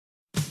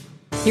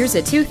Here's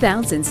a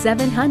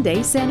 2007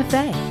 Hyundai Santa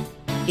Fe.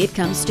 It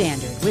comes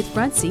standard with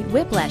front seat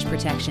whiplash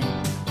protection,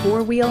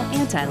 four-wheel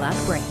anti-lock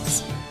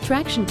brakes,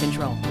 traction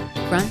control,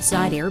 front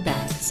side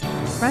airbags,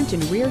 front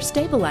and rear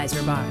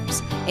stabilizer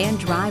bars, and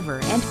driver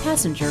and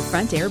passenger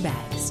front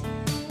airbags.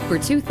 For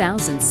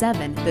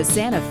 2007, the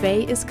Santa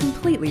Fe is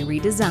completely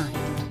redesigned.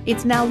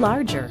 It's now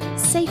larger,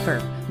 safer,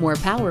 more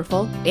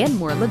powerful, and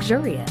more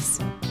luxurious.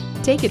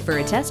 Take it for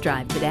a test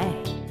drive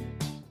today.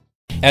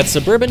 At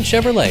Suburban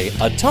Chevrolet,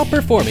 a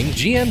top-performing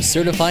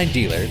GM-certified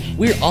dealer,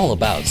 we're all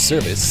about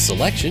service,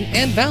 selection,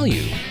 and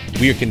value.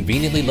 We are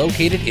conveniently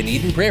located in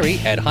Eden Prairie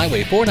at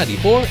Highway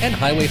 494 and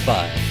Highway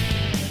 5.